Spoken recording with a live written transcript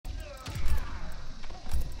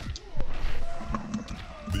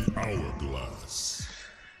Hourglass.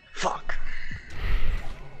 Fuck.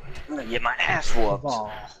 I'm gonna get my ass whooped.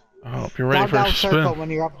 Oh. Oh, you're ready for Down a circle spin. when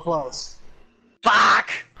you're up close.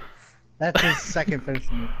 Fuck! That's his second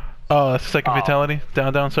finishing move. Oh, that's the second Oh. fatality.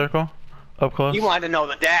 Down circle. Up close. You wanted to know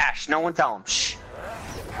the dash. No one tell him. Shh.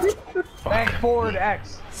 Back forward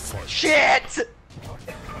X. Shit!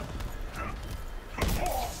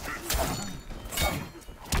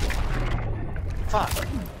 Fuck.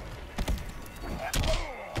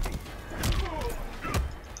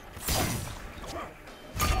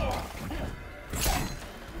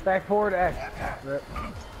 Back forward X. Rip.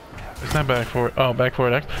 It's not back forward. Oh, back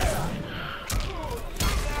forward X.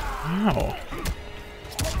 Ow.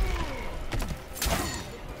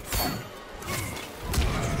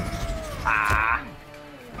 Ah.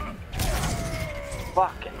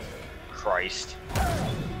 Fucking Christ.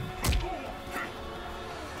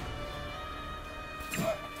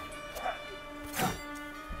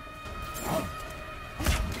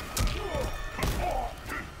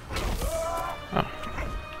 Oh.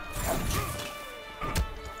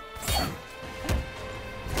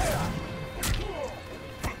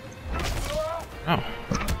 Oh.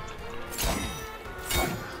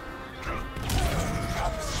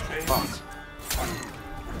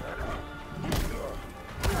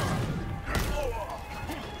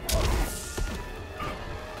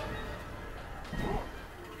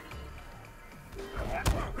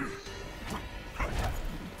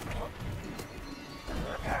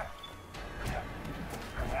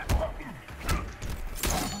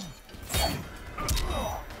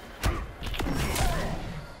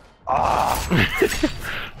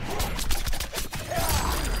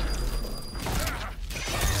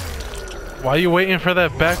 Why are you waiting for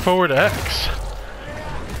that back forward X?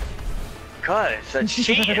 Cause that's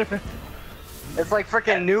cheating. It's like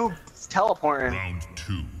freaking noob teleporting. Round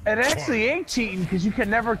 2. It actually ain't cheating because you can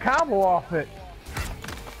never combo off it.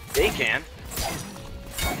 They can.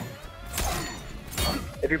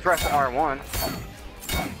 If you press R1.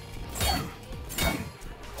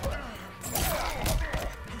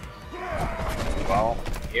 Well,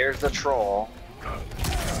 here's the troll.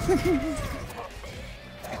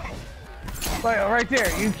 Like, right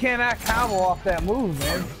there, you cannot combo off that move,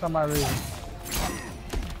 man, for some odd reason.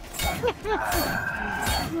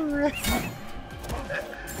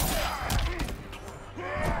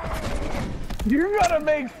 You're gonna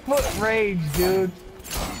make Foot rage, dude.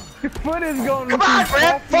 Foot is going to Come on,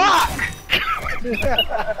 Rip! Fuck!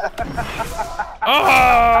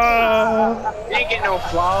 Oh! You ain't getting no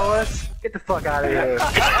flawless. Get the fuck out of here.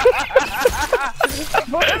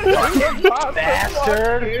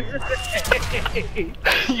 Bastard!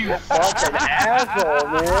 You fucking asshole,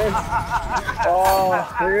 man.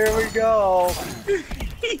 Oh, here we go.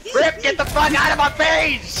 Rip, get the fuck out of my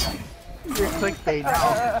face! You're clickbait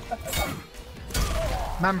now.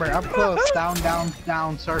 Remember, up close, down,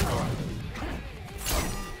 circle.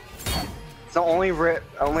 It's the only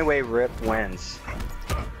way Rip wins.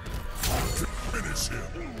 Finish him.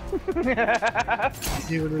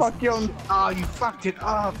 Dude, Fuck you. oh, you fucked it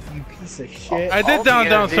up, you piece of shit. I did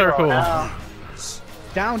down circle.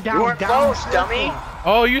 Down, You weren't close, dummy.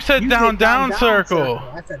 Oh, you said You down said circle.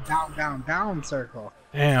 That's a down circle.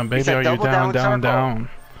 Damn, baby, said are you double down, down down?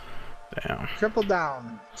 circle. Damn. Triple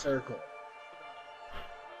down circle.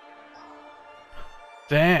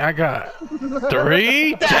 Dang, I got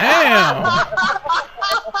 3? Damn!